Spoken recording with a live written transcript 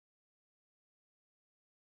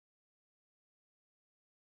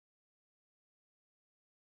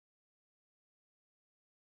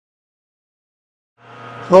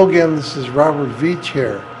Hello again, this is Robert Veach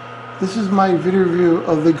here. This is my video review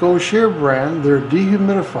of the Gocheer brand. Their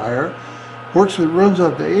dehumidifier works with rooms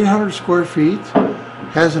up to 800 square feet,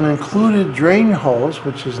 has an included drain hose,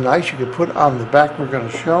 which is nice. You can put on the back we're going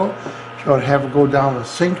to show. You want to have it go down a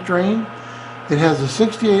sink drain. It has a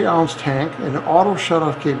 68-ounce tank, an auto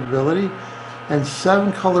shut-off capability, and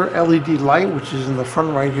 7-color LED light, which is in the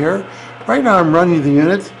front right here. Right now I'm running the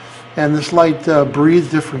unit, and this light breathes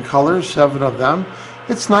different colors, 7 of them.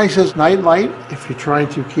 It's nice as night light if you're trying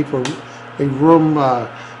to keep a room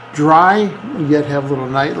dry, yet have a little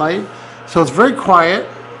night light. So it's very quiet.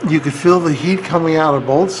 You can feel the heat coming out of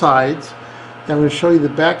both sides. I'm going to show you the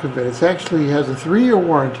back of it. It actually has a 3-year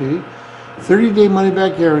warranty, 30-day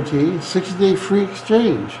money-back guarantee, 60-day free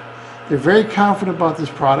exchange. They're very confident about this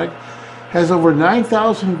product. Has over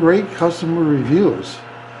 9,000 great customer reviews.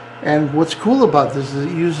 And what's cool about this is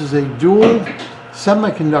it uses a dual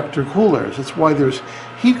semiconductor coolers. That's why there's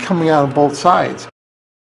heat coming out on both sides.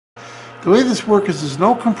 The way this works is there's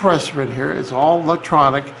no compressor in here. It's all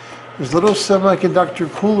electronic. There's little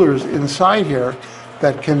semiconductor coolers inside here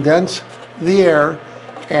that condense the air,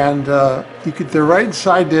 and they're right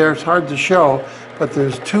inside there. It's hard to show, but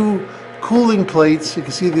there's 2 cooling plates. You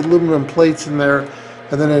can see the aluminum plates in there,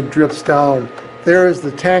 and then it drips down. There is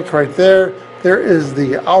the tank right there. There is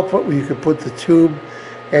the output where you can put the tube,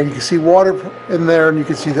 and you can see water in there, and you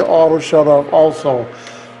can see the auto shut off also.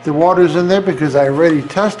 The water's in there because I already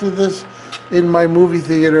tested this in my movie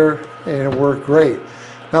theater and it worked great.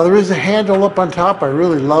 Now there is a handle up on top. I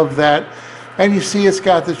really love that. And you see it's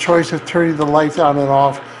got the choice of turning the lights on and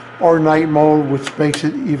off or night mode, which makes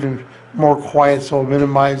it even more quiet, so it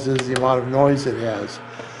minimizes the amount of noise it has.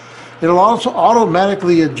 It'll also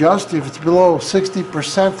automatically adjust if it's below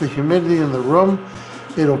 60% the humidity in the room.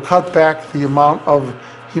 It'll cut back the amount of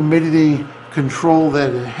humidity control that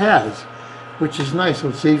it has, which is nice. So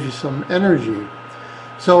it saves you some energy.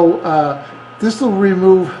 So this will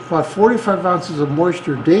remove about 45 ounces of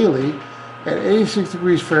moisture daily at 86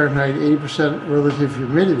 degrees Fahrenheit, 80% relative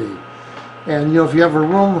humidity. And you know, if you have a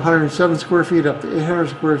room 107 square feet up to 800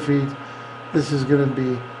 square feet, this is going to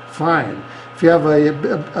be fine. If you have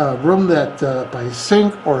a room that by a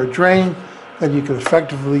sink or a drain, then you can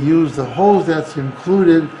effectively use the hose that's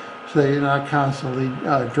included, so that you're not constantly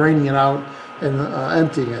draining it out and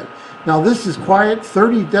emptying it. Now this is quiet.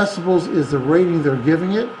 30 decibels is the rating they're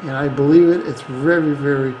giving it, and I believe it. It's very,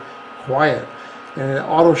 very quiet. And it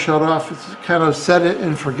auto shut off. It's kind of set it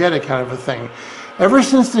and forget it kind of a thing. Ever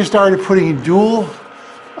since they started putting dual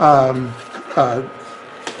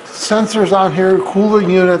sensors on here, cooling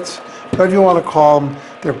units, whatever you want to call them,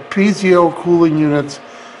 they're piezo cooling units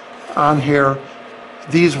on here,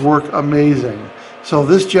 these work amazing. So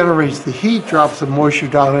this generates the heat, drops the moisture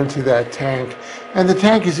down into that tank, and the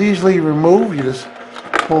tank is easily removed. You just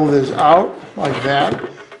pull this out like that,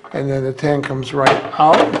 and then the tank comes right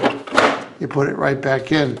out. You put it right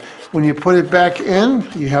back in. When you put it back in,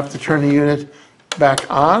 you have to turn the unit back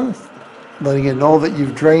on, letting it know that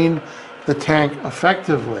you've drained the tank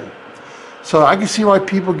effectively. So I can see why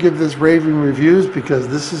people give this raving reviews, because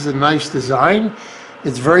this is a nice design.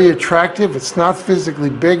 It's very attractive. It's not physically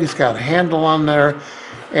big. It's got a handle on there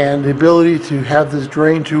and the ability to have this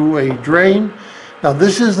drain to a drain. Now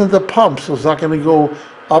this isn't the pump, so it's not going to go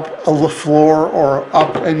up a floor or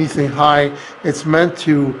up anything high. It's meant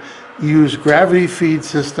to use gravity feed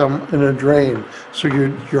system in a drain. So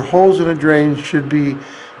your hose in a drain should be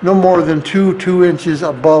no more than 2 inches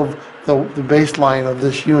above the baseline of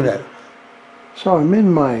this unit. So I'm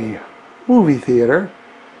in my movie theater,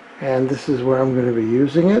 and this is where I'm going to be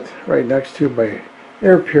using it, right next to my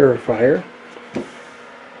air purifier.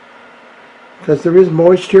 Because there is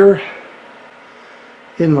moisture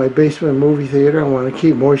in my basement movie theater, I want to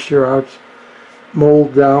keep moisture out,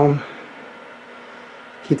 mold down,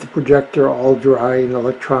 keep the projector all dry and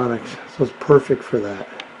electronics, so it's perfect for that.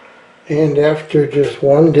 And after just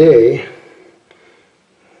 1 day,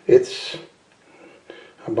 it's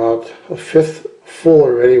about a 1/5 full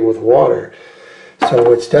already with water.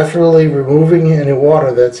 So it's definitely removing any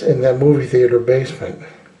water that's in that movie theater basement.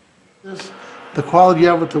 The quality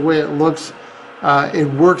of it, the way it looks, it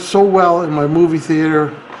works so well in my movie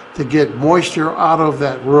theater to get moisture out of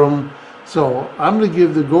that room. So I'm going to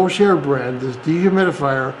give the Gocheer brand, this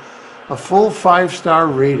dehumidifier, a full 5-star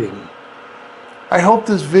rating. I hope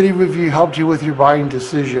this video review helped you with your buying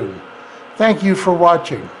decision. Thank you for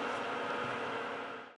watching.